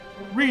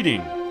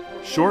Reading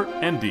Short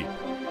and Deep.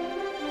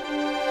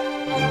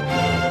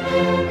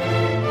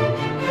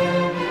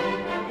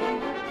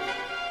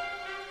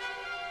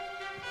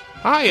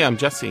 Hi, I'm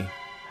Jesse.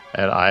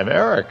 And I'm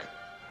Eric.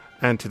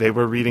 And today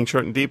we're reading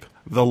Short and Deep,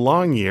 The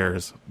Long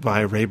Years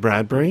by Ray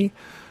Bradbury.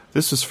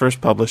 This was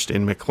first published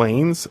in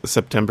Maclean's,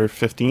 September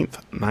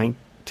 15th,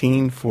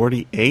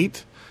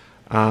 1948.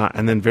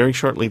 And then very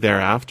shortly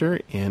thereafter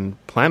in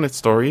Planet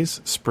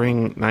Stories,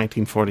 spring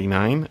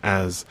 1949,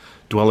 as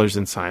Dwellers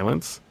in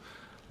Silence.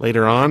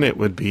 Later on, it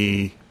would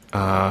be,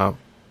 I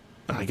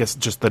guess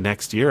just the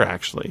next year,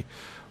 actually,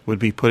 would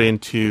be put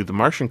into The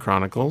Martian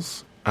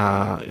Chronicles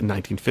in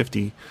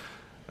 1950.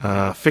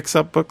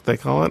 Fix-up book, they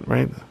call it,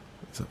 right?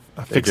 It's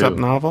a fix-up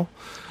novel.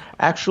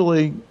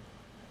 Actually,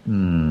 we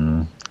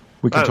can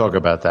talk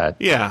about that.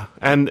 Yeah,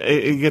 and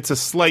it gets a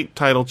slight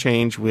title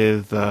change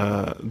with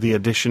the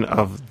addition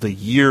of the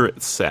year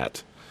it's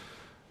set.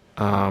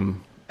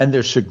 And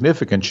there's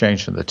significant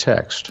change in the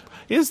text.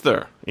 Is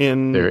there?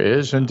 There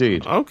is,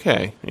 indeed.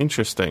 Okay,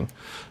 interesting.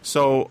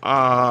 So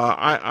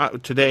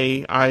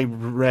today I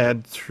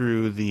read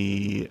through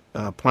the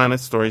Planet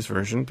Stories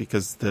version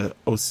because the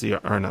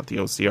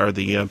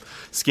the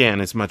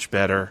scan is much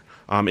better.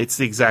 It's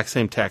the exact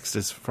same text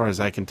as far as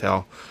I can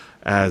tell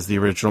as the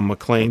original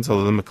Maclean's,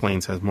 although the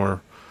Maclean's has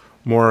more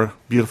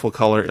beautiful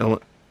color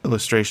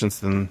illustrations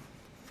than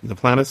the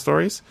Planet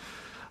Stories.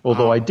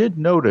 Although I did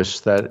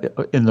notice that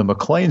in the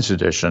Maclean's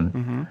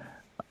edition,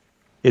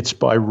 it's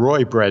by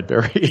Roy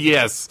Bradbury.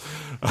 Yes.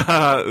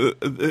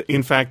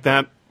 In fact,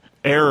 that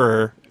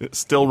error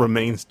still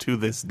remains to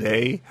this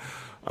day.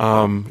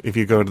 If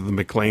you go to the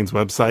Maclean's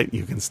website,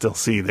 you can still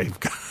see they've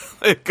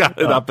got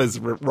it up as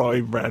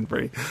Roy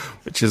Bradbury,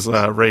 which is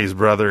Ray's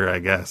brother, I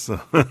guess.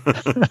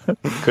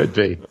 Could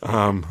be.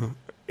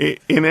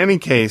 In any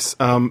case,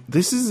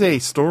 this is a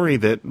story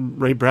that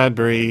Ray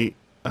Bradbury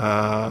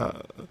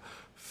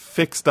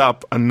fixed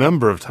up a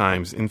number of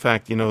times. In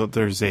fact,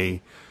 there's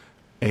a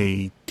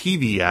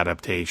TV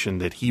adaptation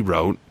that he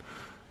wrote,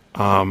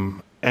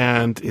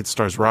 and it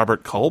stars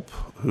Robert Culp,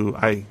 who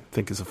I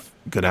think is a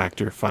good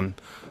actor, fun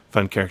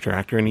character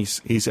actor, and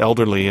he's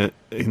elderly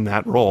in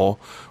that role,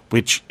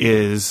 which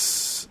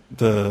is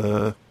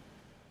the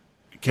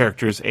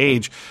character's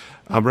age.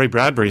 Ray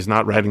Bradbury is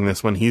not writing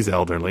this when he's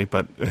elderly,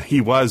 but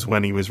he was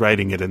when he was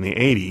writing it in the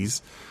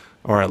 80s,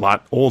 or a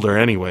lot older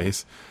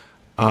anyways.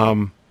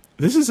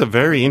 This is a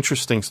very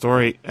interesting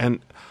story, and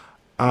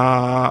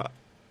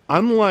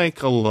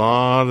unlike a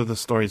lot of the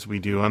stories we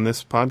do on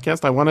this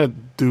podcast, I want to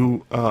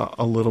do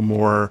a little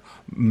more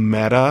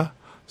meta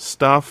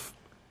stuff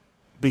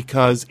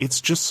because it's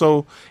just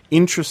so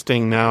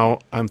interesting now.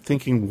 I'm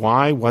thinking,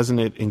 why wasn't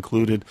it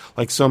included,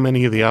 like so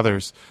many of the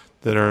others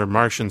that are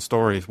Martian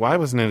stories? Why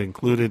wasn't it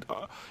included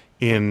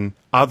in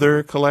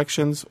other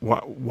collections?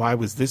 Why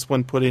was this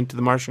one put into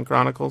the Martian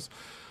Chronicles?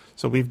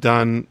 So we've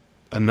done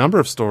a number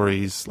of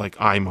stories, like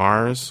I,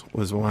 Mars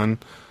was one.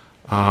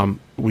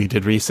 We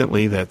did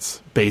recently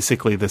that's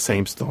basically the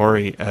same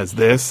story as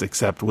this,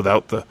 except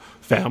without the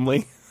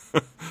family.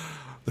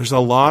 There's a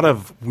lot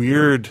of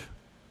weird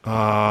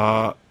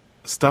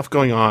stuff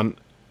going on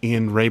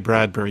in Ray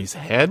Bradbury's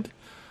head,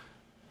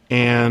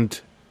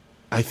 and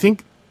I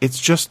think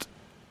it's just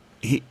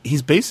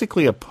he's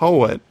basically a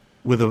poet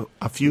with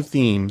a few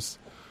themes,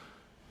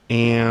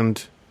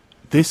 and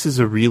this is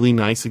a really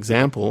nice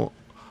example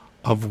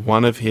of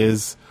one of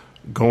his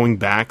going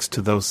backs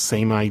to those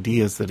same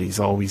ideas that he's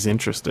always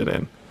interested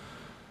in.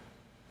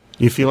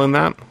 You feeling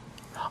that?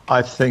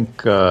 I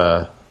think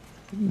you're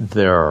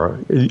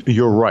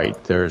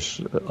right. There's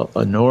an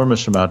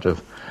enormous amount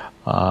of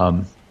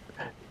a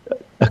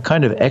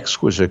kind of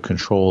exquisite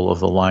control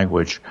of the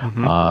language.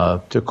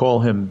 To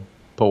call him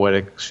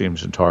poetic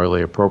seems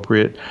entirely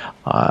appropriate.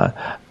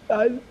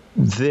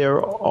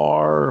 There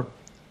are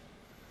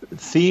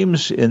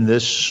themes in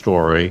this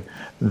story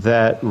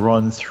that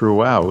run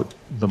throughout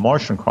the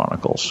Martian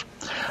Chronicles.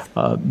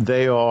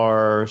 They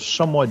are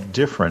somewhat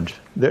different.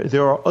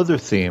 There are other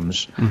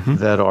themes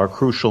that are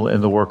crucial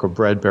in the work of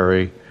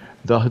Bradbury,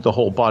 the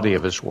whole body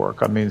of his work.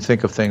 I mean,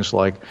 think of things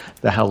like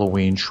The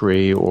Halloween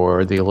Tree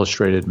or The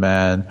Illustrated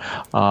Man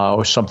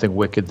or Something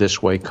Wicked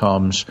This Way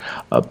Comes.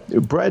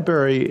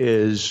 Bradbury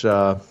is,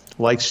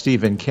 like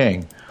Stephen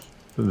King,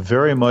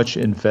 very much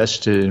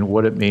invested in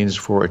what it means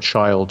for a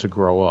child to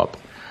grow up.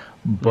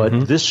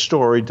 But this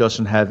story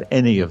doesn't have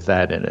any of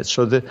that in it.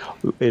 So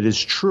it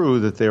is true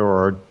that there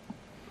are,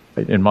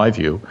 in my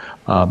view,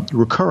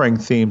 recurring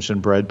themes in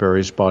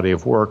Bradbury's body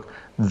of work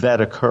that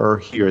occur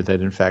here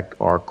that, in fact,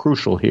 are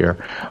crucial here.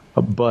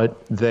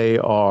 But they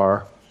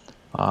are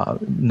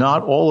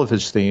not all of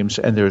his themes.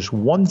 And there's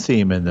one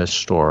theme in this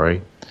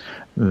story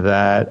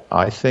that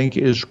I think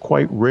is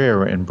quite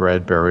rare in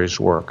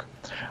Bradbury's work,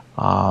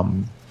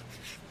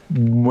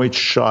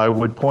 which I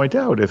would point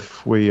out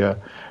if we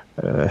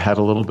had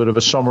a little bit of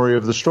a summary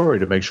of the story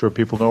to make sure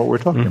people know what we're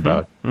talking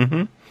about.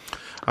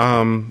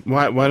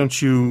 Why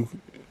don't you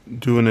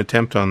do an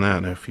attempt on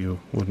that, if you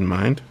wouldn't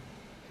mind?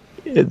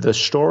 The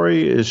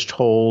story is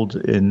told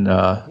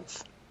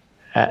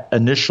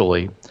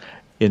initially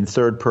in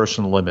third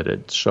person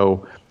limited.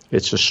 So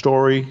it's a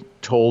story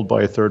told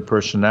by a third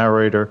person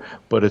narrator,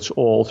 but it's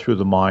all through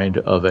the mind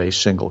of a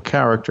single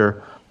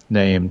character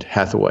named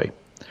Hathaway.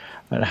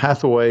 And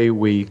Hathaway,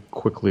 we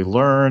quickly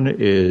learn,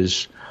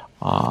 is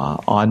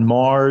on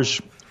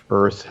Mars.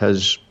 Earth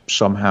has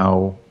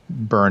somehow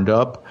burned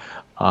up.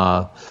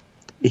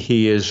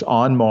 He is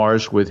on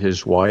Mars with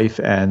his wife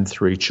and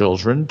 3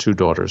 children, 2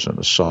 daughters and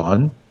a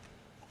son.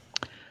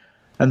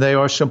 And they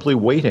are simply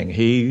waiting.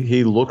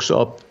 He looks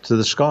up to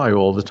the sky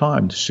all the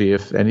time to see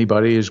if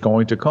anybody is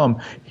going to come.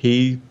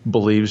 He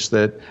believes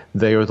that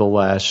they are the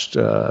last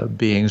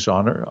beings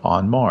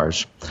on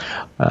Mars.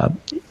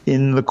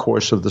 In the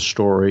course of the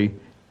story,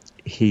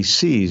 he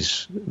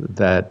sees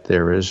that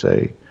there is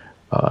a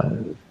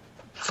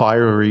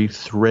fiery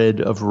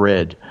thread of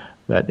red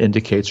that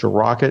indicates a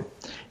rocket.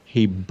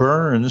 He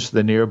burns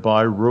the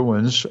nearby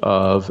ruins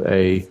of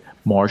a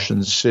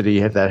Martian city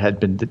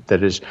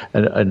that is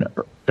an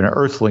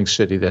Earthling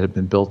city that had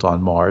been built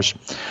on Mars,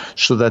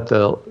 so that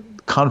the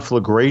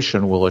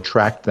conflagration will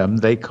attract them.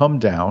 They come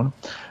down.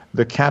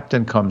 The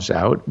captain comes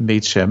out,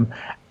 meets him,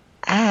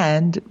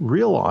 and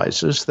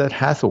realizes that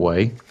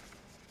Hathaway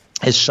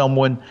is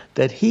someone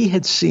that he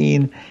had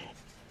seen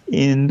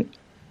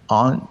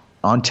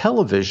on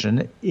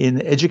television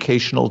in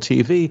educational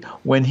TV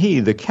when he,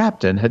 the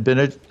captain, had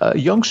been a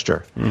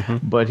youngster. Mm-hmm.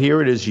 But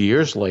here it is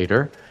years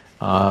later.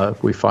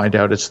 We find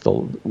out it's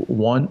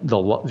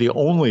the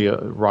only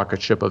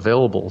rocket ship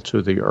available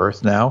to the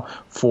Earth now.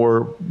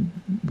 4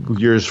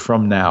 years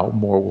from now,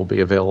 more will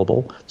be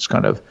available. It's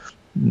kind of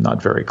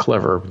not very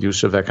clever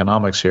use of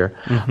economics here.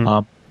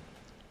 Mm-hmm.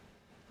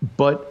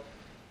 But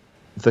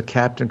the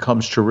captain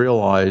comes to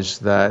realize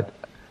that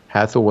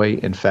Hathaway,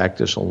 in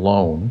fact, is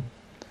alone,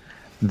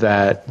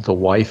 that the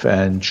wife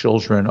and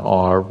children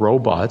are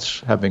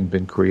robots, having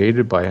been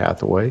created by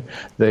Hathaway.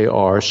 They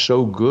are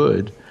so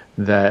good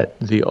that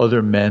the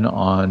other men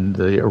on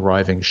the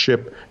arriving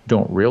ship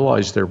don't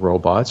realize they're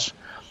robots.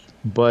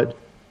 But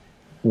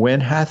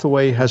when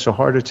Hathaway has a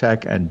heart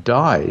attack and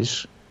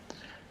dies,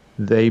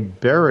 they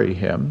bury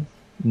him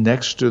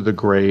next to the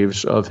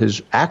graves of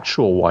his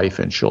actual wife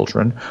and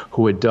children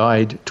who had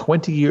died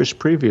 20 years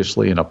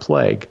previously in a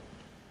plague.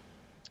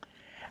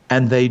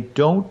 And they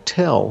don't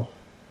tell,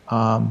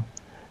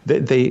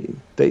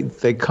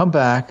 they come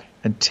back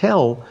and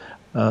tell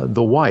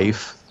the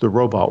wife, the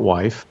robot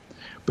wife,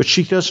 but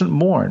she doesn't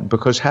mourn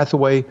because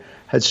Hathaway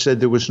had said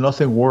there was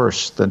nothing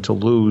worse than to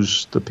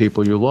lose the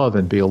people you love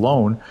and be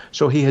alone.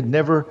 So he had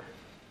never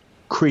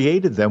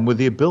created them with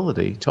the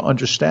ability to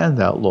understand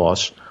that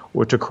loss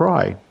or to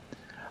cry.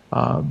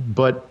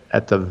 But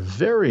at the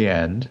very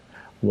end,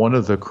 one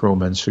of the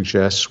crewmen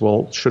suggests,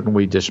 well, shouldn't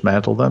we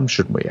dismantle them?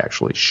 Shouldn't we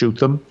actually shoot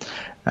them?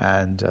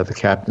 And the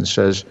captain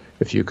says,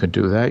 if you can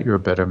do that, you're a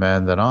better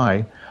man than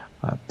I.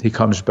 He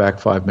comes back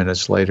 5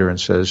 minutes later and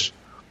says,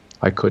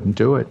 I couldn't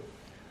do it.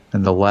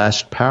 And the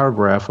last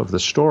paragraph of the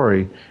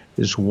story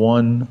is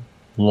one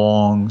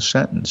long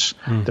sentence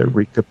that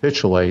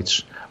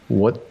recapitulates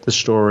what the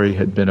story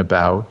had been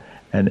about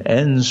and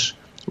ends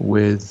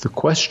with the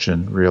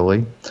question,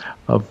 really,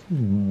 of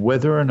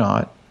whether or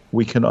not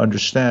we can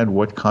understand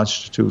what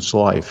constitutes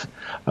life.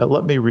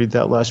 Let me read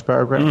that last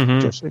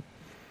paragraph, Jesse.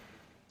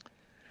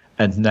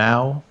 And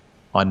now,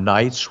 on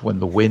nights when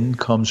the wind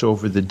comes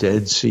over the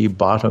Dead Sea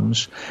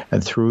bottoms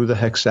and through the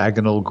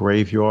hexagonal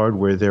graveyard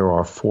where there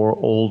are 4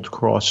 old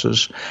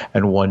crosses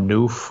and 1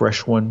 new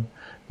fresh one,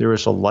 there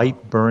is a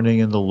light burning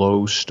in the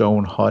low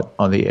stone hut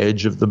on the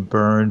edge of the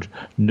burned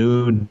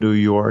new New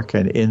York,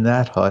 and in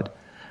that hut,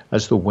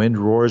 as the wind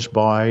roars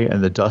by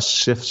and the dust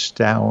sifts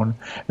down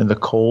and the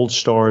cold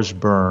stars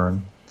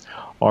burn,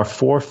 are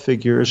 4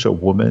 figures, a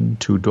woman,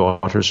 2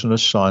 daughters, and a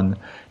son,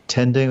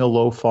 tending a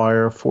low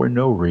fire for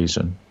no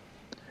reason,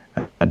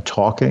 and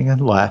talking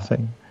and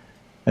laughing.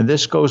 And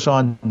this goes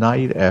on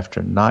night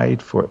after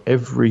night for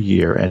every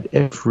year and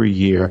every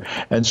year.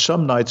 And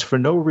some nights, for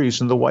no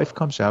reason, the wife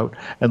comes out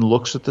and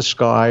looks at the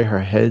sky, her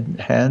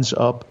hands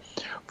up,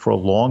 for a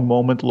long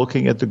moment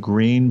looking at the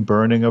green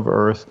burning of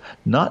earth,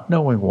 not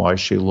knowing why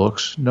she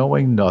looks,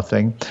 knowing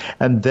nothing.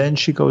 And then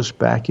she goes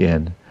back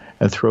in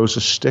and throws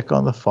a stick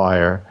on the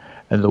fire,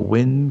 and the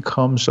wind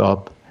comes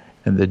up,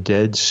 and the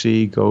Dead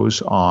Sea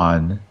goes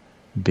on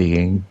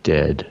being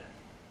dead.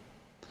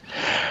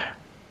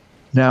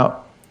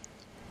 Now,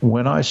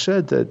 when I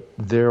said that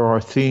there are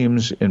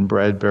themes in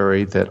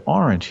Bradbury that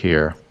aren't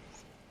here,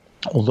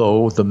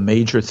 although the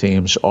major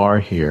themes are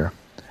here,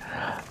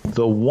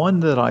 the one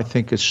that I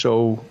think is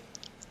so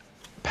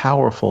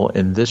powerful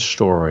in this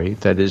story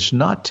that is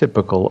not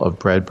typical of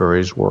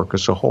Bradbury's work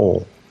as a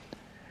whole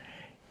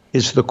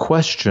is the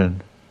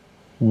question,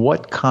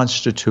 what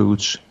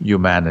constitutes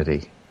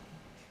humanity?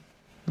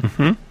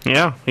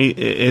 Yeah,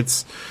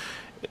 it's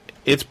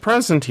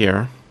present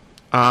here.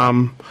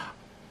 I'm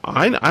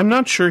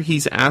not sure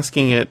he's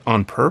asking it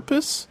on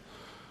purpose,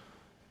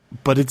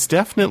 but it's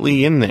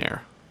definitely in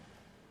there.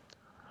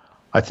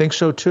 I think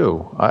so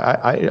too.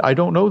 I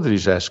don't know that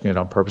he's asking it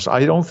on purpose.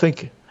 I don't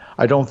think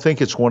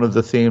it's one of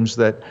the themes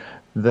that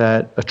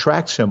that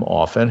attracts him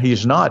often.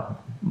 He's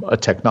not a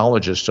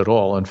technologist at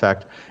all. In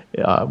fact,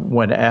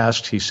 when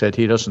asked, he said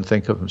he doesn't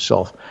think of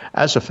himself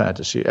as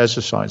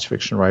a science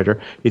fiction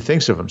writer. He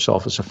thinks of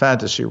himself as a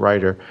fantasy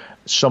writer.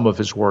 Some of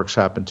his works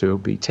happen to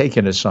be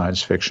taken as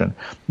science fiction.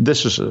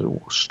 This is a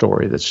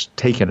story that's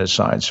taken as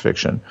science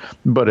fiction,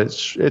 but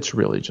it's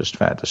really just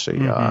fantasy.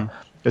 Mm-hmm.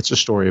 It's a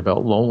story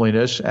about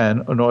loneliness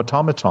and an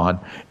automaton.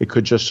 It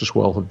could just as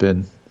well have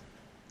been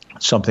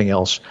something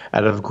else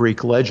out of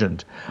Greek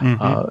legend,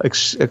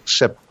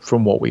 except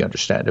from what we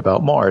understand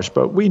about Mars.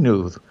 But we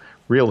knew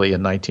really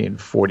in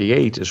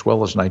 1948 as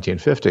well as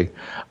 1950,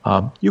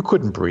 you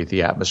couldn't breathe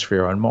the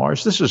atmosphere on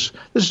Mars. This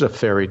is a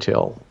fairy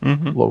tale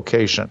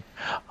location.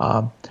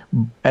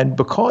 And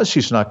because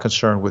he's not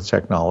concerned with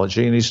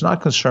technology and he's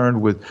not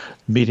concerned with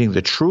meeting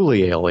the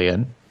truly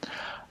alien,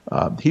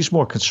 he's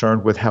more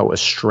concerned with how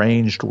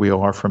estranged we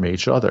are from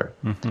each other,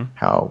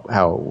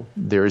 how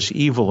there's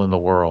evil in the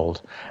world,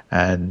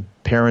 and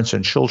parents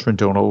and children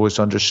don't always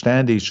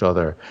understand each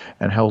other,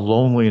 and how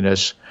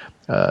loneliness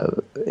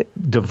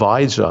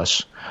divides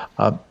us.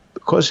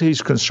 Because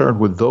he's concerned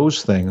with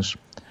those things,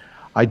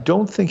 I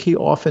don't think he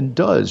often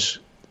does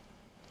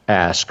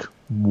ask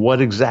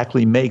what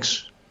exactly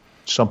makes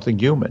something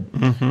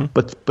human.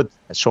 But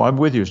so I'm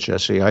with you,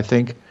 Jesse. I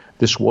think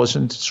this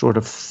wasn't sort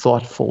of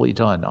thoughtfully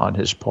done on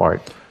his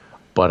part,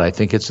 but I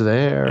think it's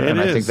there, and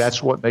I think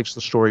that's what makes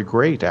the story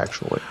great,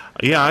 actually.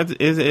 Yeah,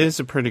 it is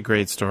a pretty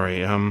great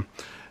story.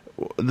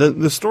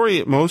 The story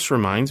it most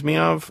reminds me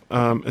of,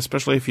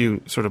 especially if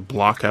you sort of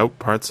block out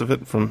parts of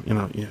it from,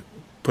 you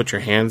put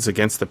your hands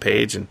against the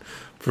page and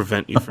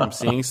prevent you from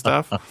seeing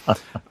stuff,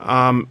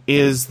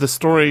 is the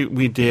story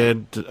we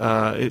did.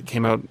 It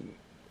came out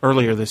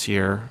earlier this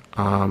year.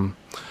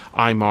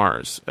 I,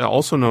 Mars,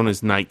 also known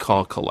as Night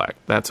Call Collect.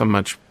 That's a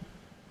much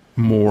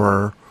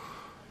more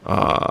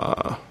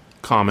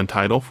common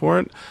title for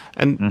it.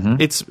 And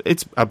it's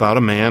about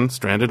a man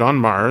stranded on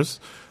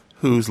Mars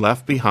who's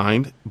left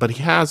behind, but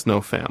he has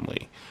no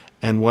family.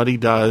 And what he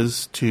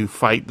does to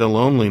fight the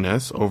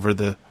loneliness over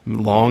the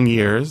long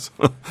years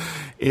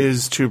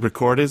is to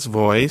record his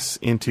voice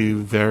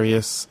into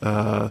various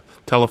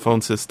telephone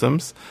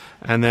systems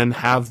and then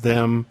have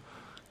them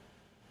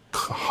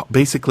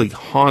basically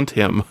haunt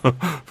him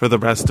for the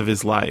rest of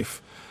his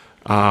life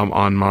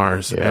on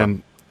Mars. Yeah.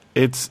 And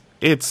it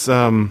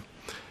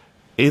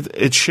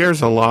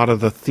shares a lot of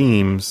the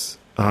themes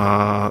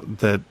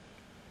that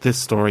this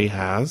story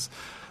has,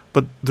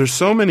 but there's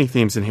so many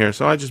themes in here.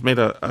 So I just made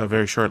a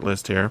very short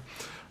list here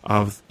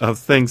of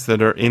things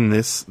that are in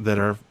this that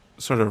are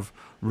sort of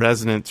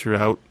resonant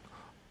throughout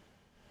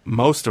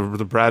most of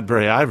the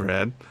Bradbury I've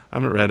read. I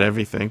haven't read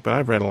everything, but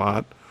I've read a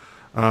lot.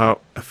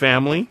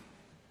 Family.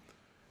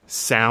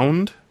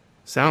 Sound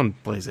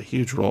plays a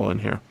huge role in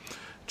here.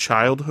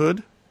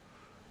 Childhood,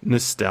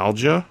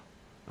 nostalgia,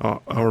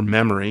 or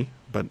memory,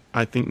 but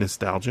I think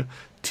nostalgia.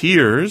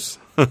 Tears,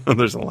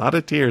 there's a lot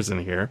of tears in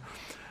here.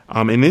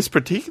 In this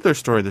particular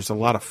story, there's a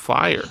lot of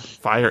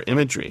fire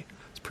imagery.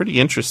 It's pretty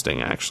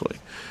interesting, actually.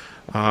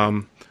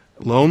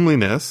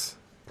 Loneliness,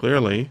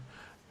 clearly,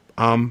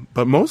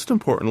 but most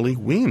importantly,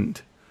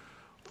 wind.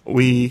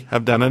 We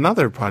have done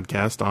another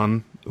podcast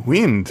on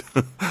wind,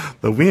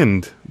 the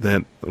wind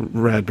that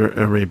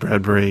Ray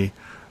Bradbury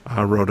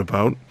wrote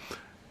about,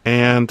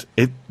 and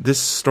this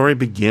story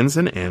begins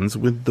and ends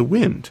with the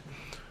wind.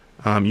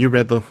 You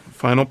read the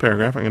final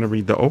paragraph. I'm going to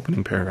read the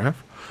opening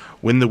paragraph.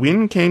 When the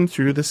wind came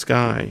through the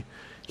sky,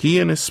 he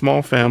and his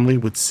small family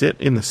would sit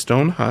in the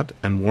stone hut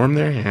and warm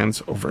their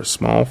hands over a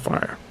small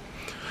fire.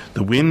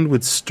 The wind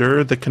would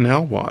stir the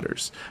canal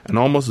waters and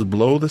almost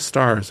blow the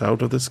stars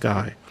out of the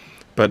sky,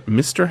 but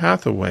Mr.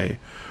 Hathaway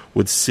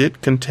would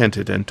sit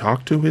contented and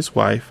talk to his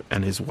wife,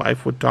 and his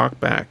wife would talk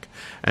back,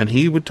 and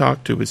he would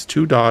talk to his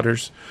 2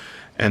 daughters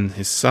and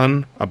his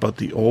son about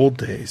the old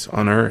days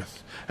on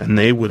Earth, and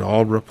they would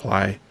all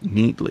reply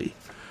neatly.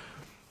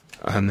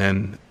 And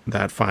then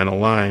that final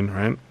line,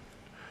 right?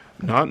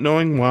 Not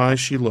knowing why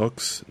she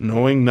looks,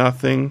 knowing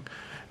nothing,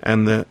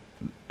 and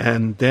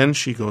then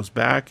she goes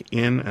back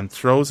in and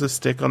throws a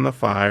stick on the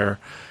fire,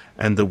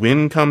 and the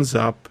wind comes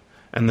up,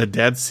 and the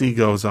Dead Sea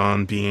goes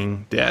on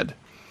being dead.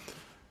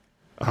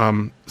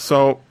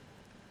 So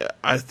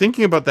I'm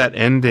thinking about that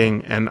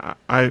ending, and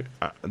I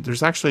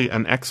there's actually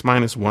an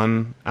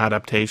X-1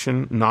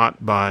 adaptation,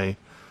 not by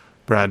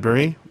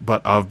Bradbury,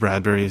 but of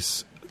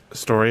Bradbury's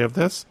story of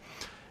this.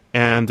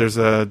 And there's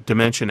a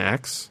Dimension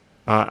X,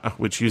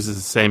 which uses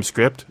the same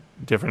script,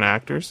 different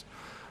actors.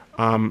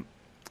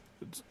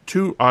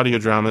 2 audio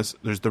dramas.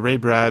 There's the Ray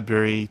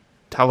Bradbury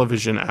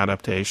television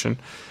adaptation.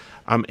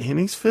 And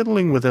he's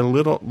fiddling with a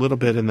little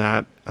bit in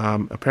that.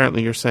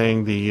 Apparently, you're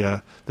saying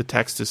the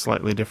text is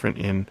slightly different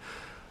in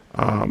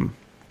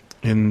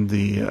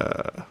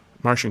the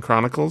Martian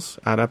Chronicles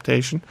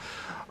adaptation.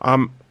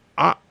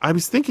 I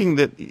was thinking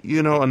that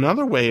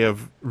another way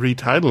of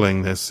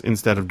retitling this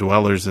instead of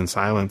Dwellers in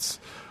Silence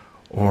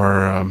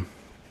or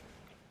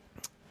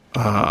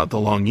The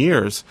Long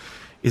Years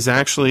is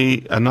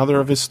actually another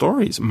of his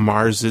stories,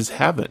 Mars's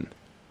Heaven,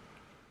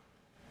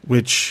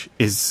 which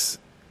is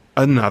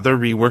another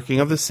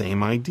reworking of the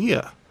same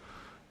idea.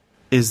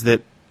 Is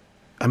that,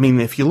 I mean,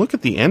 if you look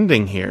at the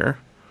ending here,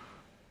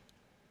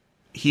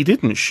 he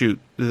didn't shoot,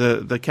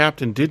 the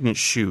captain didn't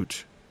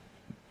shoot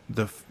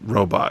the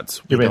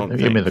robots. You mean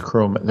the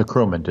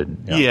crewman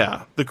didn't?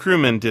 Yeah, the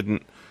crewmen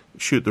didn't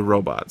shoot the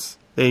robots.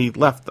 They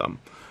left them.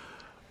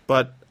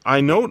 But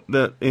I note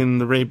that in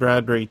the Ray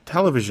Bradbury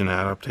television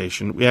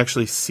adaptation, we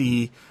actually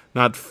see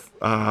not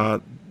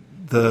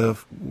the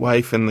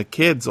wife and the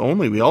kids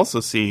only. We also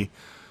see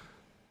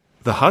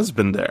the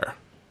husband there.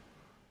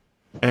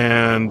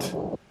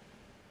 And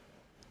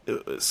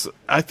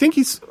I think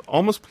he's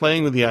almost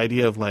playing with the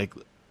idea of like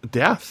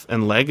death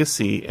and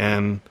legacy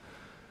and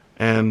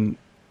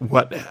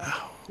what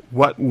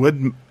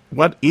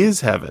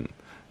is heaven?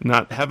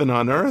 Not heaven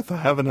on earth,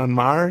 heaven on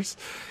Mars.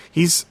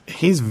 He's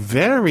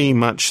very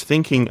much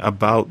thinking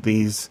about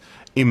these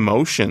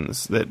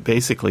emotions that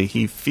basically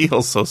he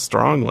feels so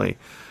strongly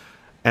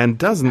and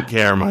doesn't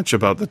care much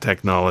about the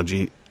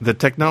technology. The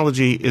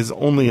technology is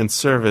only in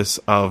service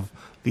of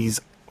these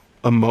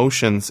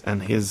emotions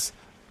and his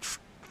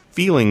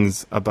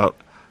feelings about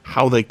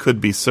how they could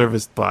be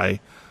serviced by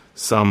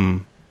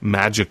some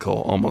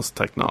magical almost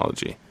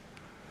technology.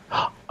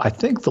 I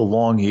think the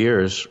long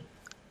years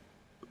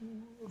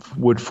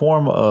would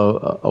form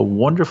a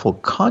wonderful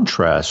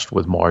contrast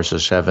with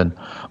Mars's Heaven.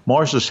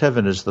 Mars's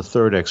Heaven is the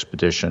third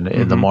expedition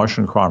in the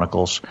Martian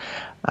Chronicles,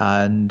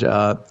 and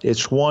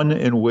it's one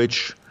in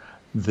which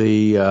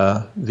the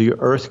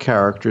Earth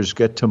characters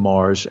get to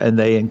Mars and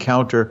they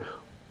encounter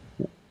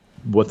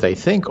what they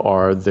think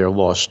are their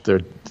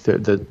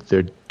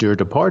dear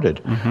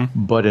departed.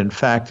 But in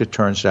fact, it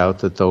turns out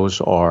that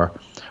those are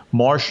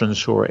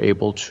Martians who are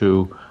able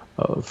to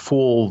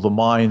fool the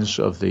minds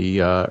of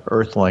the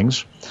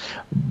Earthlings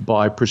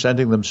by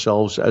presenting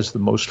themselves as the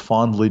most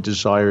fondly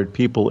desired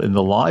people in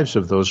the lives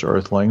of those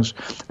Earthlings.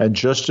 And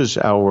just as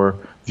our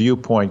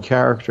viewpoint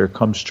character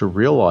comes to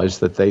realize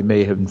that they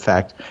may have, in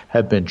fact,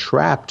 have been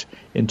trapped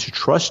into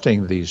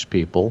trusting these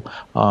people,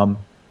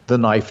 the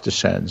knife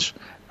descends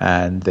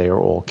and they are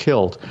all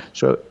killed.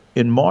 So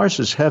in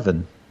Mars's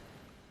Heaven,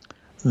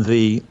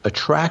 the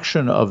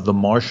attraction of the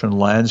Martian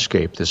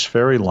landscape, this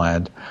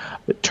fairyland,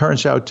 it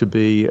turns out to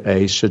be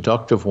a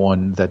seductive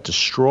one that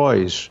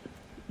destroys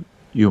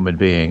human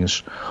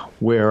beings,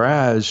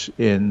 whereas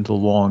in the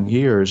long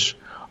years,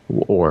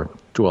 or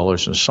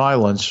Dwellers in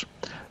Silence,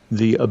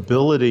 the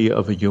ability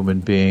of a human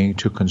being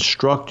to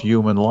construct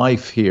human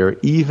life here,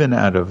 even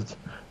out of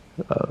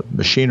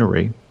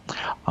machinery,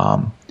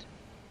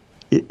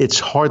 it's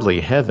hardly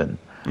heaven,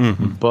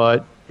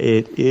 but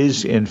it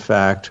is, in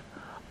fact,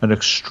 an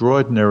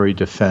extraordinary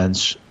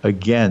defense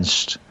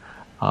against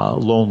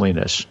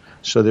loneliness.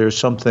 So there's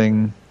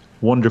something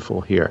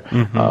wonderful here.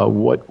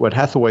 What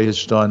Hathaway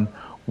has done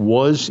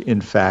was, in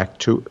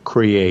fact, to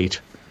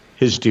create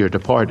his dear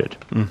departed.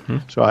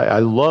 So I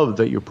love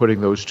that you're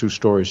putting those two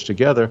stories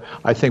together.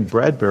 I think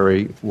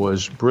Bradbury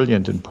was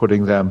brilliant in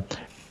putting them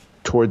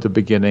toward the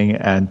beginning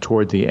and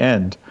toward the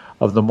end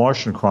of the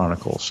Martian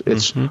Chronicles.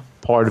 It's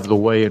part of the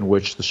way in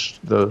which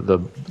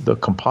the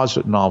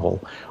composite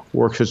novel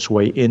works its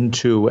way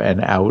into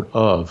and out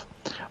of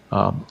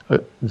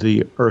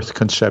the Earth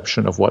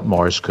conception of what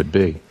Mars could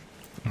be.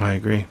 I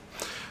agree.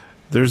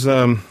 There's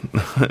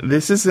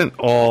this isn't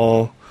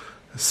all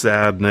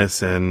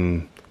sadness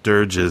and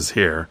dirges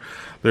here.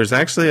 There's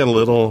actually a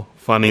little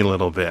funny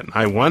little bit.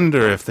 I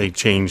wonder if they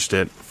changed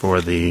it for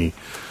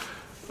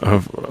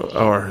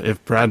or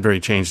if Bradbury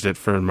changed it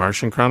for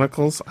Martian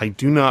Chronicles. I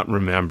do not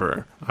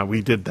remember.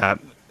 We did that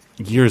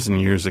years and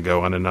years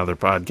ago on another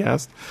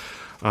podcast.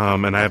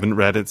 And I haven't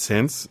read it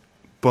since,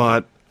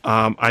 but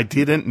I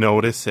didn't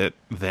notice it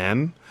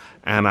then,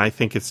 and I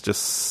think it's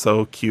just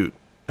so cute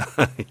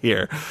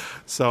here.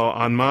 So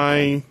on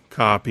my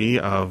copy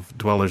of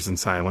Dwellers in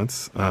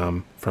Silence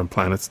from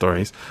Planet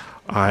Stories,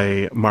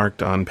 I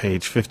marked on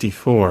page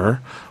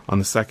 54 on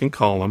the second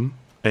column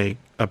a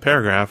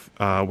paragraph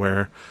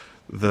where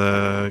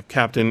the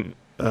captain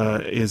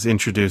is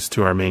introduced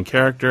to our main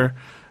character,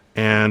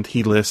 and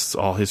he lists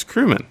all his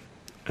crewmen,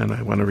 and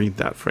I want to read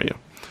that for you.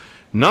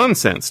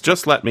 Nonsense.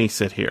 Just let me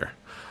sit here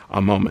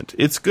a moment.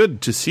 It's good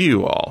to see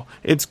you all.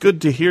 It's good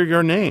to hear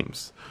your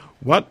names.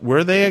 What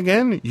were they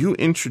again? You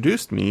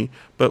introduced me,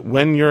 but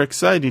when you're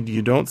excited,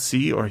 you don't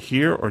see or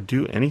hear or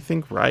do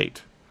anything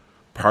right.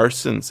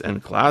 Parsons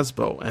and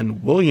Glasgow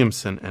and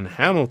Williamson and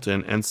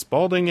Hamilton and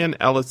Spaulding and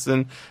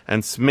Ellison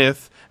and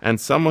Smith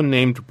and someone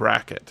named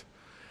Brackett.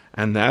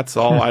 And that's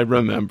all I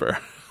remember.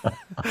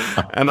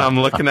 And I'm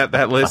looking at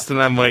that list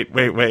and I'm like,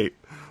 wait.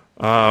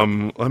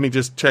 Let me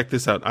just check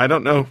this out. I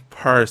don't know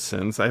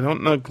Parsons. I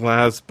don't know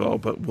Glasgow,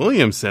 but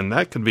Williamson,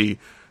 that could be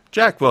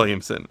Jack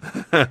Williamson.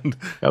 And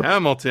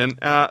Hamilton,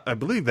 I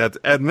believe that's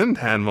Edmund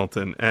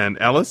Hamilton. And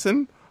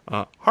Ellison,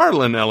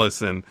 Harlan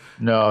Ellison.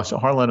 No, so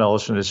Harlan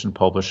Ellison isn't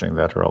publishing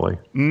that early.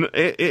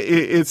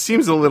 It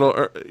seems a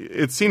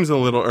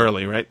little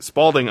early, right?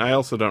 Spaulding, I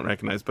also don't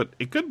recognize, but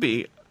it could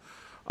be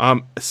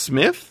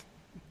Smith.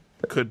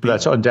 Could be.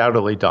 That's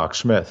undoubtedly Doc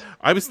Smith.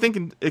 I was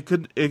thinking it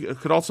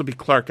could also be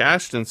Clark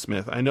Ashton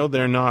Smith. I know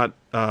they're not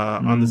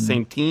on the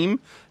same team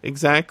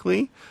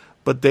exactly,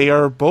 but they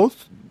are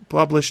both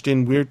published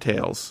in Weird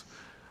Tales,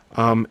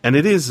 and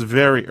it is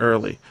very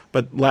early.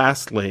 But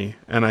lastly,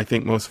 and I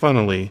think most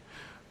funnily,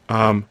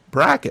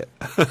 Brackett,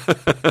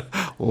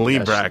 Lee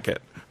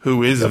Brackett,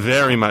 who is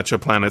very much a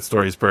Planet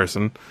Stories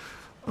person.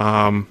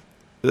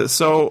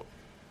 So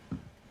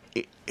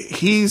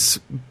he's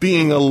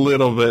being a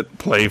little bit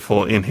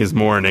playful in his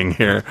mourning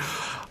here.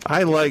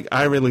 I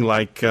really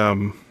like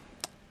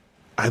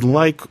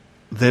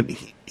that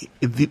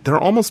they're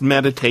almost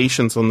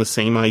meditations on the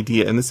same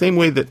idea. In the same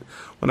way that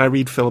when I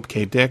read Philip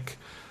K. Dick,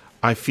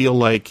 I feel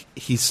like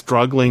he's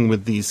struggling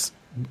with these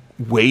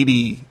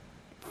weighty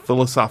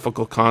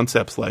philosophical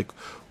concepts like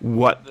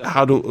what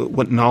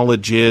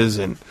knowledge is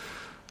and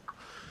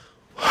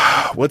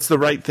what's the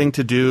right thing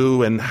to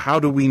do and how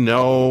do we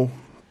know,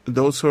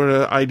 those sort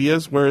of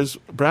ideas. Whereas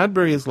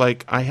Bradbury is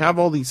like, I have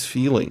all these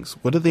feelings.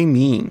 What do they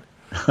mean?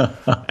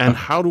 And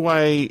how do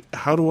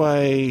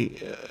I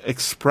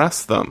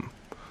express them?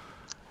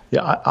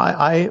 Yeah,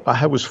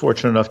 I was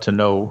fortunate enough to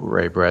know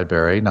Ray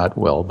Bradbury, not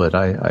well, but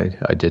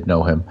I did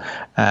know him,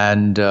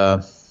 and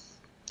I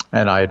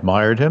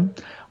admired him.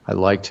 I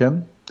liked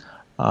him.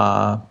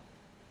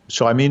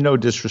 So I mean no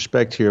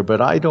disrespect here, but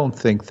I don't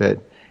think that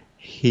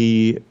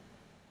he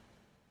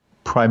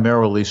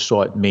primarily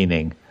sought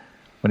meaning.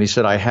 When he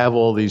said, I have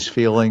all these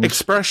feelings.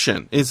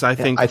 Expression is, I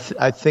think.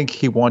 I think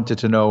he wanted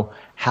to know,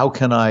 how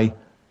can I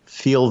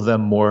feel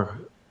them more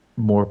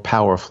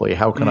powerfully?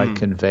 How can I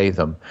convey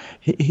them?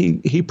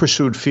 He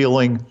pursued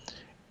feeling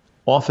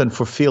often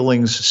for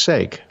feeling's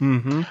sake.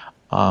 Mm-hmm.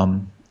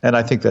 And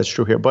I think that's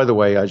true here. By the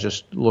way, I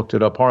just looked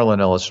it up.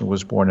 Harlan Ellison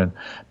was born in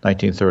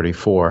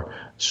 1934,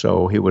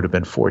 so he would have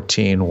been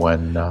 14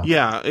 when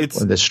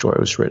this story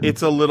was written.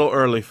 It's a little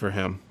early for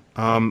him.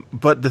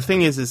 But the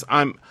thing is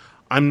I'm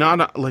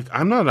not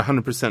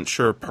 100%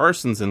 sure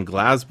Parsons and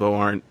Glasgow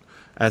aren't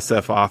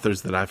SF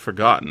authors that I've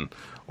forgotten,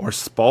 or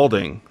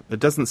Spalding. It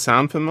doesn't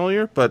sound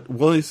familiar, but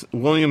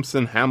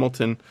Williamson,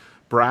 Hamilton,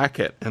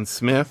 Brackett, and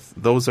Smith.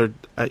 Those are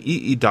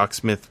Doc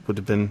Smith would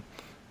have been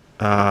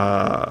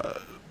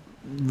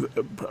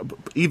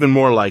even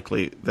more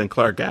likely than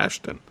Clark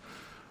Ashton.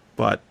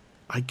 But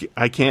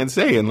I can't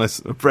say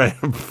unless Ray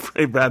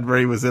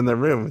Bradbury was in the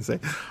room and say,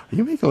 "Are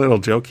you making a little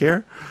joke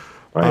here?"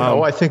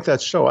 Right. I think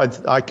that's so.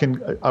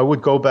 I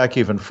would go back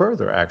even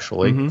further,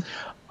 actually. Mm-hmm.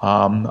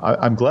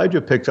 I'm glad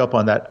you picked up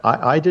on that.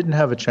 I didn't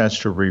have a chance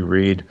to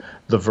reread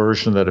the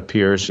version that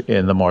appears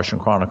in the Martian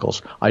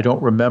Chronicles. I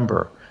don't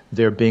remember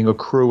there being a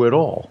crew at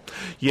all.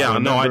 Yeah,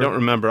 I don't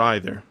remember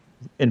either.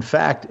 In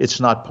fact, it's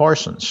not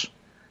Parsons.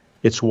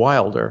 It's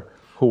Wilder,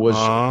 who was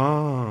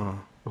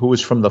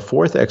from the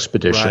 4th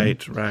expedition.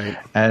 Right.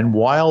 And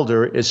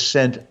Wilder is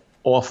sent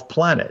off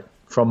planet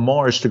from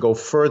Mars to go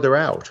further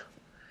out.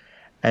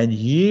 And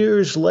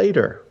years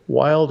later,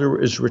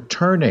 Wilder is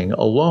returning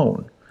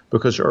alone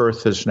because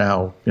Earth is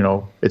now,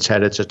 it's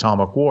had its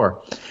atomic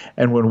war.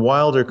 And when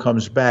Wilder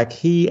comes back,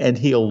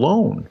 he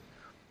alone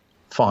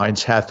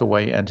finds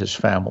Hathaway and his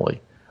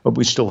family. But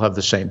we still have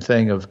the same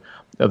thing of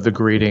the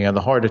greeting and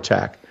the heart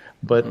attack.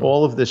 But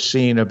all of this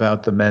scene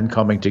about the men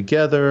coming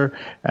together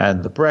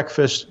and the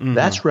breakfast,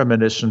 that's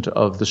reminiscent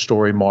of the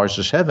story Mars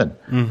is Heaven,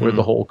 where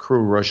the whole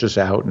crew rushes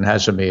out and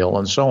has a meal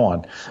and so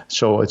on.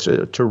 So it's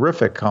a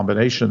terrific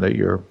combination that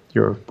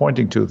you're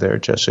pointing to there,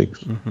 Jesse.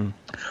 Mm-hmm.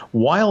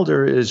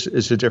 Wilder is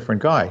a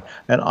different guy.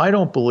 And I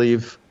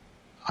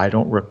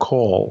don't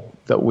recall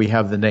that we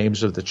have the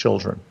names of the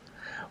children.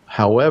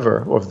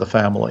 However, of the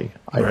family.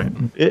 Right.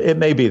 It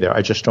may be there.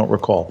 I just don't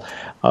recall.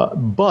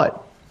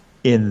 But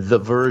in the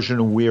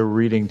version we're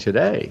reading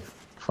today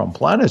from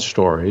Planet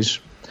Stories,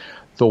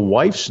 the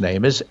wife's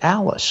name is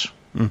Alice.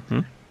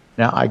 Mm-hmm.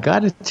 Now, I got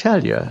to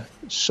tell you,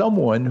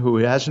 someone who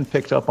hasn't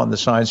picked up on the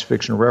science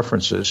fiction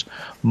references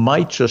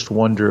might just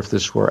wonder if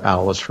this were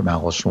Alice from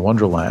Alice in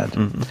Wonderland.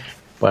 Mm-hmm.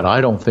 But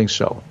I don't think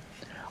so.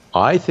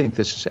 I think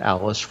this is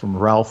Alice from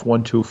Ralph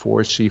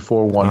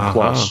 124C41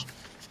 Plus.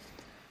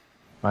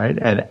 Right?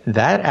 And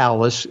that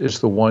Alice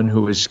is the one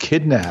who is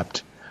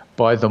kidnapped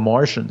by the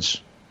Martians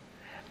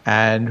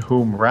and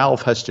whom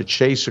Ralph has to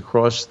chase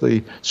across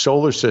the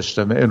solar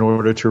system in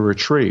order to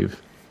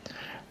retrieve.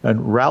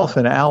 And Ralph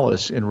and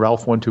Alice in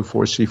Ralph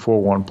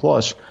 124C41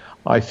 Plus,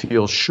 I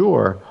feel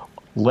sure,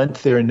 lent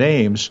their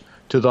names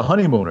to the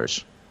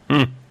honeymooners.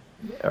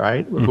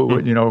 Right?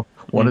 Who,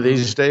 one of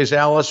these days,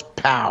 Alice,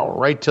 pow,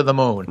 right to the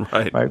moon.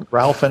 Right?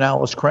 Ralph and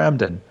Alice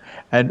Cramden.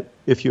 And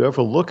if you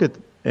ever look at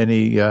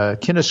any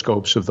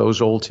kinescopes of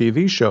those old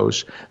TV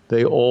shows,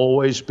 they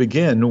always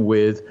begin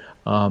with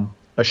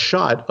a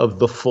shot of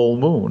the full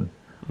moon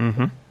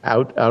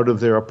out of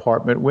their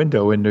apartment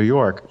window in New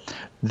York.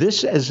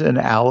 This is an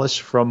Alice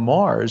from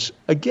Mars,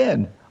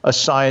 again, a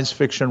science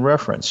fiction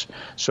reference.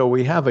 So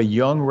we have a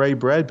young Ray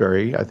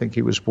Bradbury. I think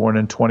he was born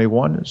in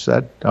 21. Is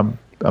that I'm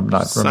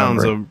not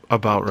remembering. Sounds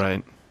about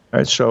right. All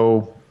right,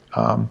 so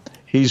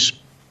he's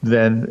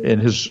then in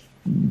his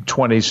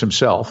 20s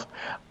himself,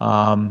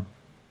 and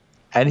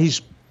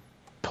he's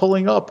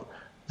pulling up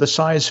the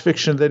science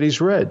fiction that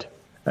he's read.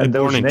 And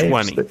born those in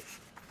names 20.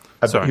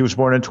 Sorry. He was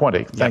born in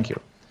 20. Thank you.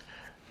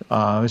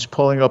 He's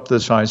pulling up the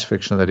science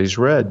fiction that he's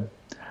read.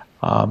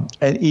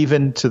 And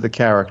even to the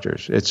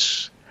characters,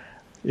 it's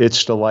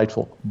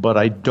delightful. But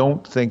I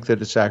don't think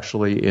that it's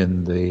actually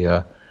in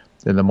the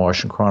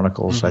Martian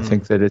Chronicles. Mm-hmm. I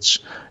think that it's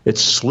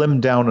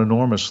slimmed down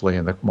enormously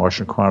in the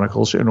Martian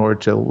Chronicles in order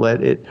to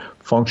let it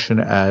function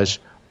as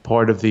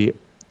part of the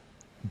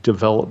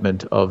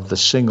development of the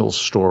single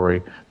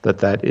story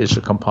that is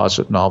a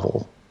composite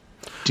novel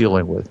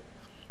dealing with.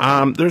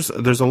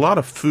 There's a lot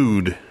of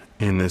food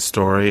in this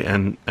story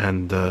and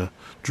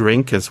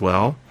drink as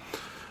well.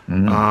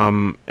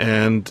 Mm-hmm.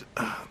 And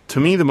to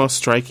me, the most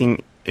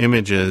striking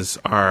images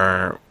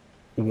are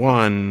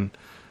one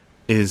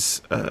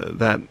is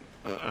that.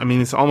 I mean,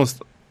 it's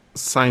almost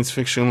science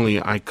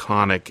fictionally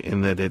iconic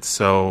in that it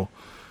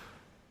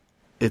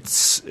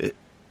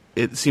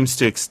seems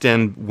to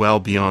extend well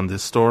beyond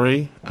this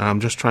story. I'm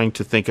just trying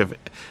to think of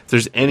if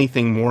there's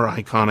anything more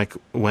iconic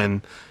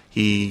when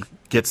he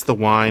gets the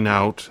wine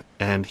out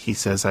and he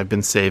says, "I've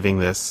been saving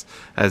this,"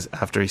 as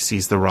after he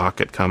sees the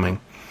rocket coming,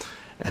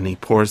 and he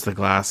pours the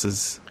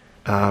glasses,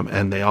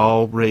 and they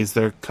all raise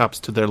their cups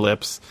to their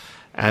lips,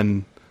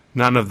 and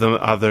none of the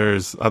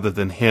others other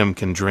than him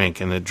can drink,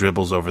 and it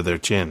dribbles over their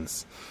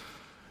chins.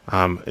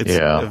 It's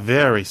a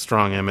very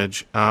strong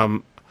image.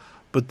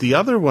 But the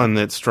other one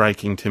that's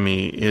striking to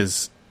me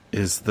is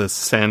the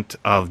scent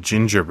of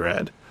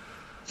gingerbread.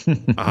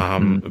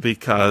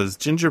 Because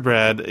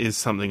gingerbread is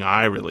something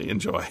I really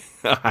enjoy.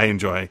 I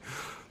enjoy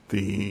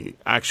the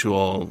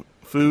actual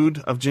food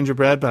of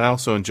gingerbread, but I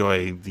also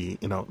enjoy the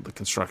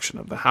construction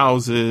of the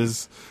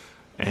houses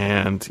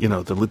and,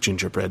 the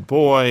gingerbread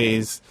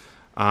boys.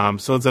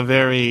 So it's a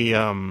very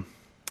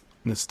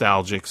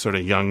nostalgic sort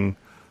of young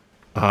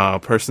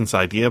person's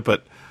idea,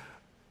 but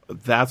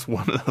that's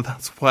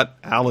what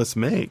Alice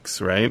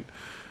makes, right?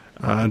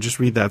 Just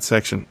read that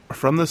section.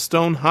 From the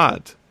stone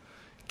hut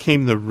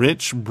came the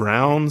rich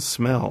brown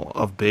smell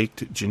of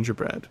baked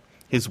gingerbread.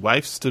 His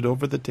wife stood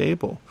over the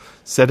table,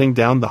 setting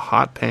down the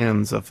hot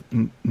pans of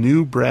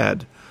new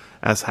bread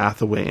as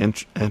Hathaway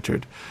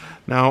entered.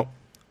 Now,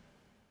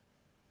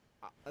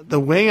 the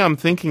way I'm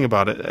thinking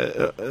about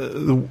it,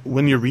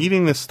 when you're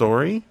reading this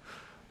story,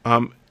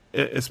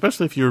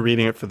 especially if you were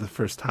reading it for the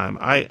first time,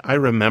 I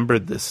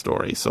remembered this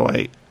story, so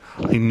I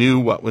knew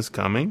what was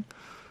coming.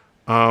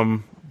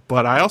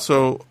 But I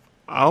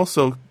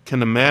also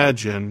can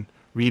imagine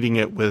reading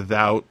it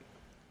without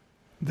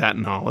that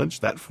knowledge,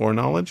 that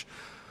foreknowledge.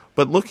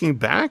 But looking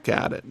back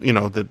at it,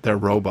 that they're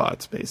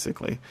robots,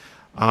 basically.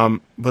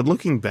 But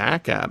looking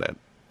back at it,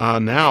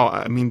 now,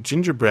 I mean,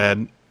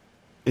 gingerbread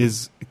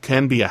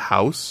can be a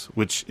house,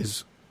 which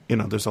is,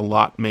 there's a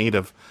lot made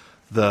of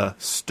the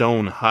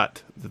stone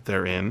hut that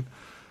they're in,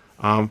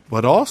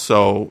 but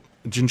also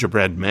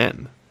gingerbread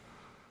men.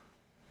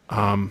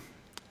 And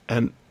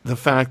the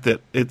fact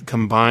that it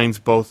combines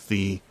both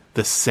the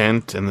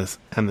scent and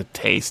the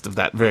taste of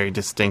that very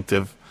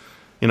distinctive,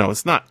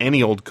 it's not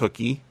any old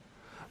cookie,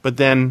 but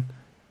then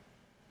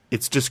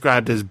it's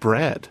described as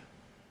bread.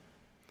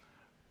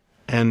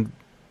 And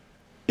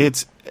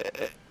it's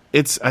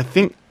I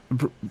think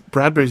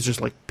Bradbury's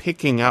just like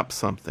picking up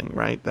something,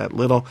 right? That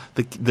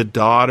the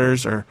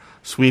daughters are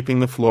sweeping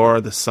the floor,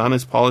 the son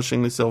is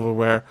polishing the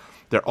silverware,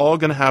 they're all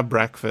going to have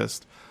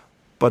breakfast,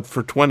 but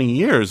for 20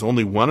 years,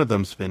 only one of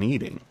them's been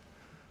eating.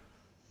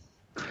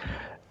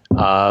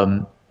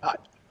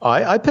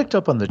 I picked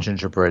up on the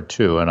gingerbread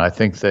too, and I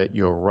think that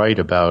you're right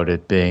about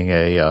it being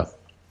a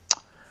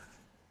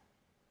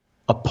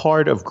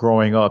part of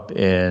growing up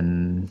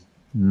in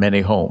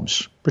many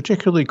homes,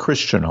 particularly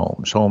Christian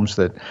homes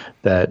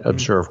that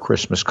observe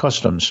Christmas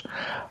customs.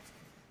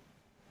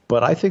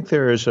 But I think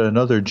there is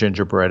another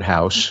gingerbread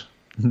house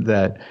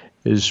that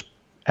is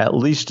at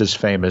least as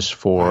famous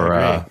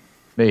for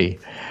me.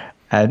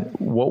 And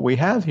what we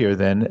have here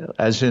then,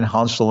 as in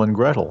Hansel and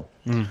Gretel,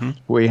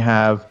 we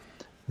have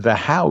the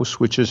house,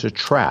 which is a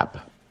trap.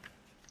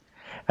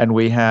 And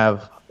we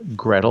have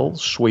Gretel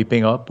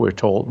sweeping up, we're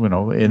told,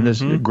 in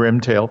this grim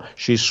tale,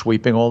 she's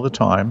sweeping all the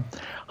time.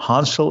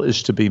 Hansel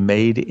is to be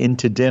made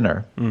into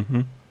dinner,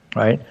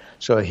 right?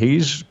 So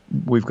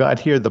we've got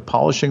here the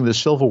polishing the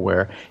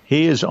silverware.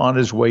 He is on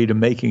his way to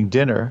making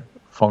dinner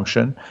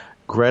function.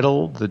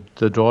 Gretel,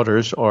 the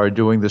daughters, are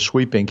doing the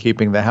sweeping,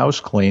 keeping the house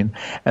clean,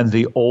 and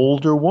the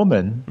older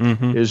woman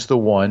is the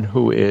one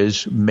who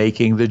is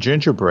making the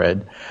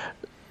gingerbread.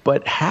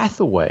 But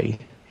Hathaway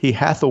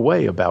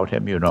about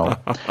him,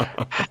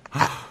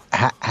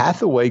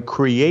 Hathaway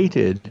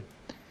created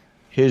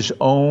his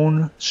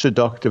own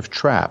seductive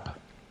trap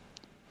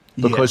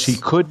because he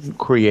couldn't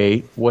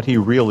create what he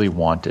really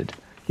wanted.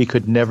 He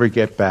could never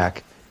get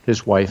back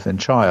his wife and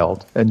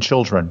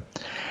children.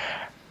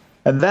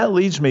 And that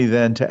leads me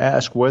then to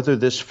ask whether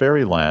this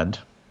fairyland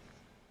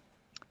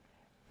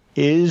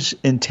is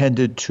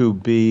intended to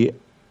be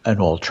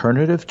an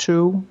alternative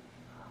to,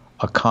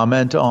 a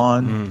comment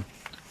on,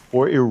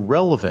 or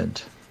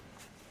irrelevant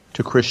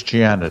to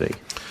Christianity.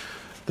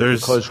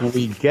 Because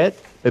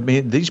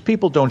these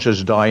people don't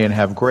just die and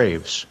have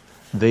graves.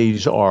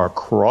 These are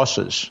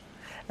crosses.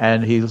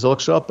 And he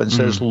looks up and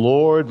says,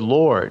 Lord,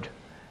 Lord,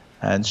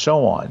 and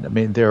so on. I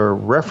mean, there are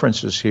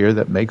references here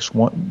that makes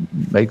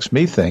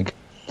me think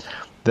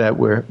that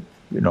we're,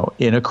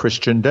 in a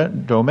Christian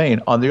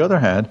domain. On the other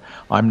hand,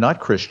 I'm not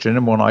Christian,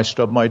 and when I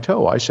stub my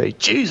toe, I say,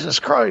 Jesus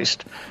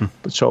Christ.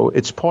 So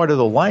it's part of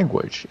the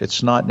language.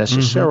 It's not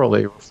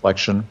necessarily a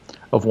reflection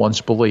of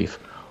one's belief.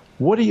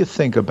 What do you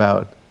think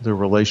about the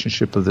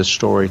relationship of this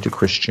story to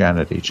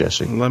Christianity,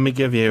 Jesse? Let me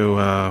give you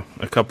a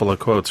couple of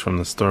quotes from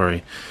the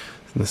story.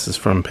 This is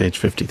from page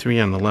 53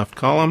 on the left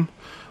column.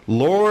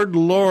 Lord,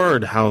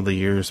 Lord, how the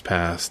years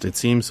passed. It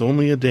seems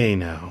only a day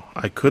now.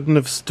 I couldn't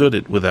have stood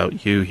it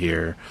without you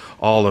here,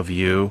 all of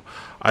you.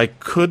 I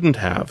couldn't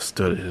have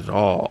stood it at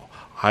all.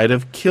 I'd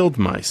have killed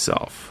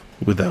myself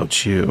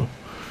without you.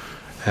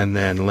 And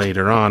then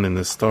later on in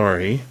the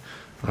story,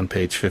 on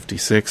page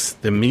 56,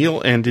 the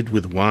meal ended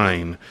with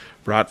wine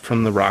brought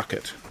from the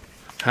rocket.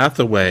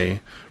 Hathaway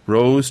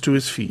rose to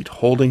his feet,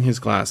 holding his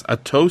glass. A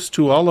toast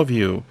to all of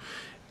you.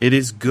 It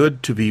is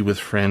good to be with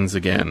friends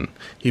again.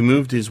 He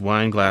moved his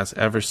wine glass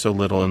ever so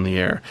little in the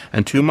air.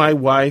 And to my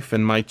wife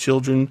and my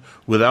children,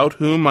 without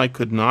whom I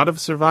could not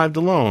have survived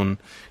alone,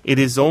 it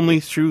is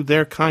only through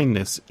their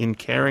kindness in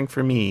caring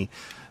for me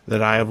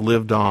that I have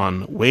lived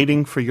on,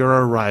 waiting for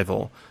your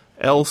arrival.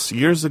 Else,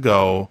 years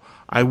ago,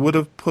 I would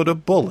have put a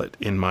bullet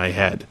in my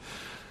head.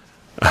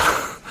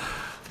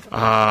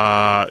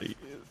 I'd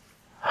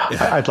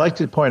like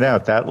to point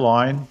out that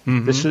line.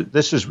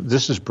 This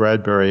is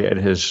Bradbury at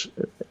his.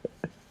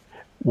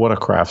 What a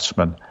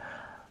craftsman.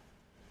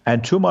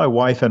 And to my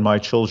wife and my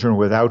children,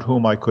 without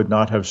whom I could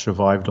not have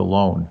survived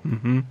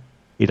alone.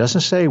 He doesn't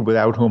say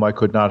without whom I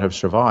could not have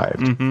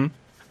survived.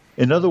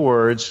 In other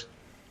words,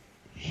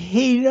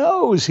 he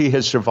knows he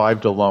has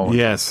survived alone.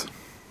 Yes.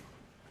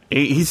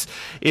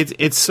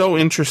 It's so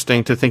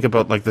interesting to think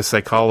about like the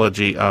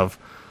psychology of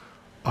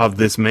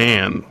this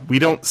man. We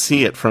don't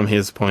see it from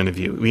his point of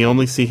view. We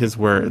only see his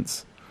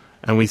words,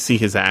 and we see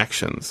his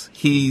actions.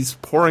 He's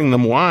pouring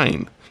them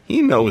wine.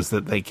 He knows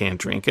that they can't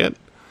drink it.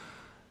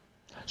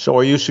 So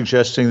are you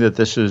suggesting that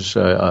this is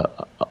a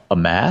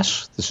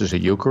Mass? This is a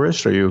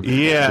Eucharist?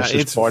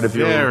 It's part of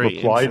your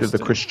reply to the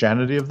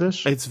Christianity of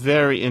this? It's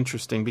very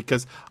interesting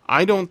because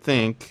I don't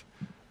think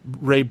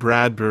Ray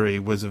Bradbury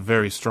was a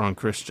very strong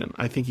Christian.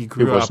 I think he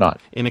grew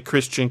up in a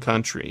Christian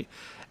country.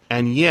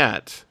 And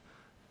yet,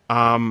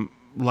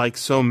 like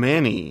so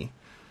many,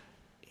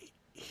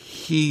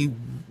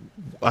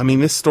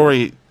 this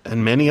story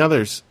and many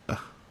others,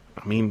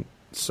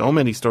 so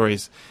many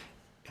stories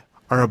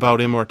are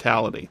about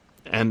immortality,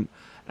 and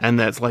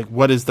that's like,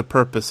 what is the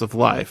purpose of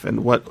life,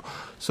 and what?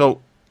 So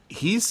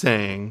he's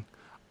saying,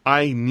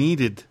 I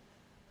needed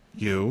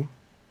you.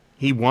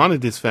 He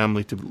wanted his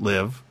family to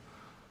live,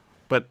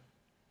 but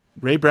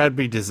Ray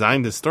Bradbury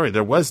designed this story.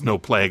 There was no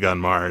plague on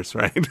Mars,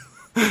 right?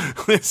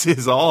 This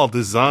is all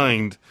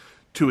designed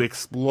to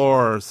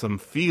explore some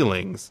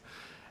feelings,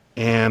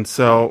 and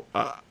so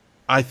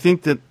I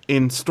think that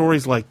in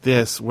stories like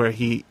this, where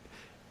the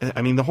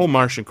whole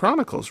Martian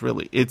Chronicles,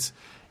 really, it's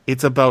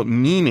about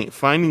meaning,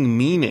 finding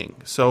meaning.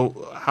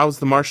 So how's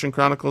the Martian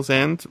Chronicles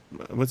end?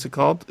 What's it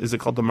called? Is it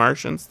called The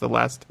Martians?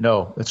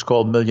 No, it's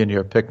called Million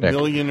Year Picnic.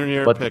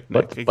 Picnic,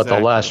 exactly. But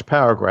the last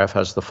paragraph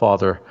has the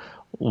father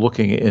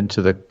looking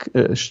into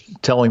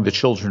telling the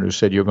children who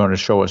said, you're going to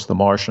show us the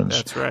Martians.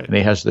 That's right. And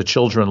he has the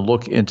children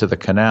look into the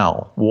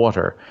canal,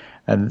 water,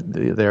 and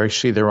they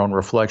see their own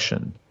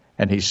reflection.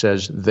 And he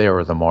says, there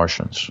are the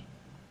Martians.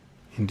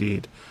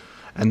 Indeed.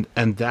 And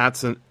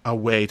that's a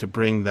way to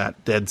bring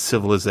that dead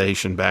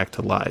civilization back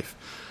to life.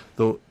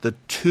 The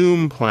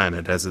tomb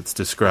planet, as it's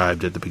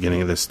described at the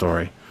beginning of this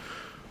story.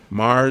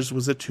 Mars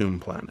was a tomb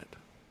planet.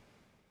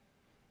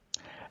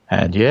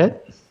 And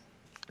yet,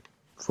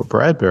 for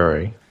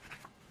Bradbury,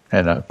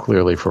 and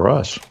clearly for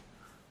us,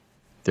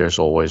 there's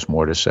always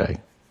more to say.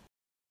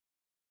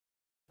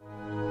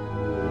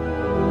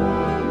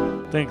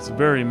 Thanks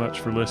very much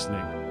for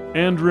listening.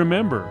 And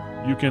remember,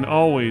 you can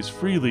always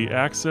freely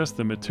access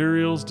the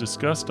materials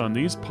discussed on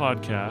these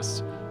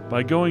podcasts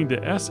by going to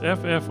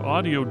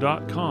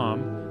sffaudio.com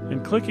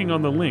and clicking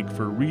on the link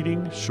for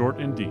Reading Short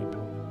and Deep.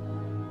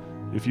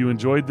 If you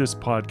enjoyed this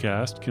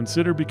podcast,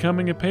 consider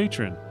becoming a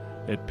patron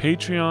at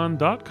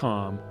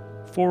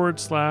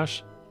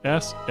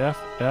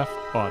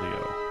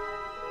patreon.com/SFFaudio.